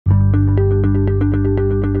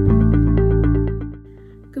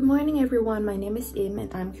everyone, my name is Im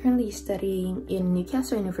and I'm currently studying in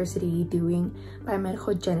Newcastle University doing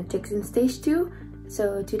Biomedical Genetics in Stage 2.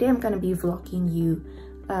 So today I'm going to be vlogging you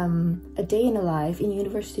a day in a life in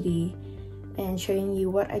university and showing you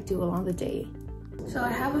what I do along the day. So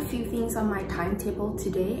I have a few things on my timetable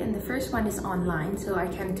today, and the first one is online, so I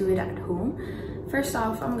can do it at home. First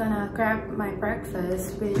off, I'm gonna grab my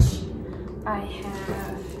breakfast, which I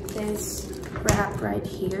have this wrap right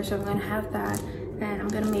here, so I'm gonna have that, and I'm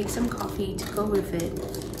gonna make some coffee to go with it.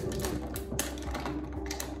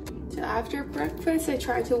 So after breakfast, I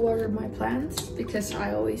try to water my plants because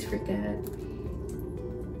I always forget.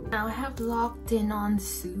 Now I have logged in on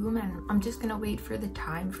Zoom and I'm just gonna wait for the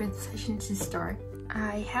time for the session to start.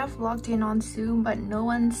 I have logged in on Zoom, but no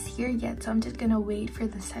one's here yet, so I'm just gonna wait for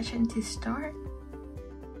the session to start.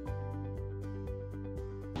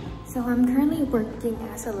 So I'm currently working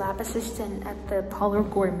as a lab assistant at the Polar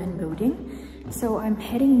Gorman building. So I'm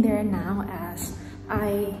heading there now as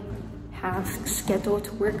I have scheduled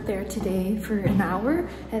to work there today for an hour,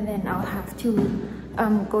 and then I'll have to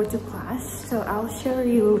go to class. So I'll show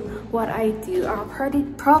you what I do. I'll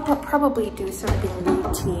probably do something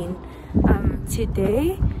routine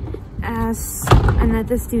today, as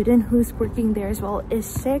another student who's working there as well is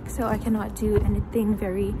sick, so I cannot do anything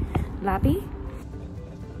very labby.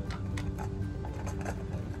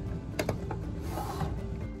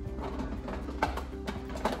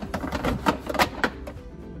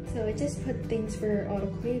 So I just put things for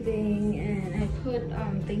autoclaving and I put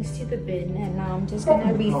things to the bin, and now I'm just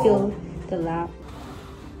gonna refill the lab.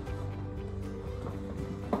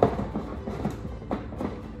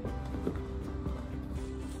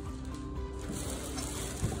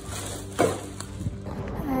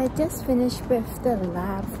 I just finished with the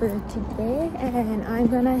lab for today and I'm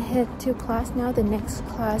gonna head to class now. The next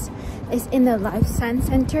class is in the Life Science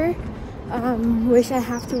Center, which I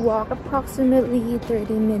have to walk approximately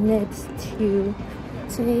 30 minutes to.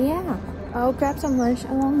 So yeah, I'll grab some lunch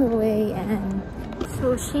along the way. And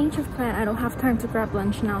so change of plan, I don't have time to grab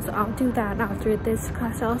lunch now, so I'll do that after this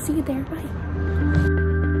class. So I'll see you there, bye.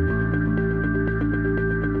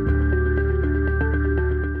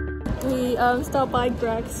 We stopped by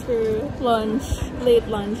Greg's for lunch, late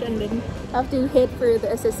lunch, and then have to head for the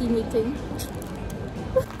SSC meeting.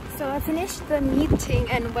 So I finished the meeting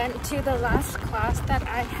and went to the last class that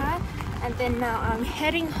I had, and then now I'm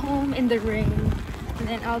heading home in the rain, and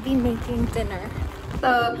then I'll be making dinner.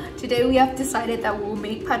 So today we have decided that we'll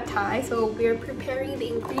make pad thai, so we're preparing the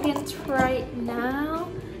ingredients right now,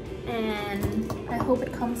 and I hope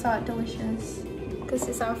it comes out delicious because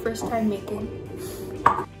it's our first time making.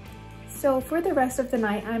 So for the rest of the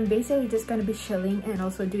night, I'm basically just going to be chilling and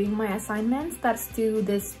also doing my assignments that's due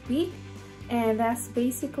this week. And that's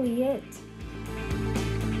basically it.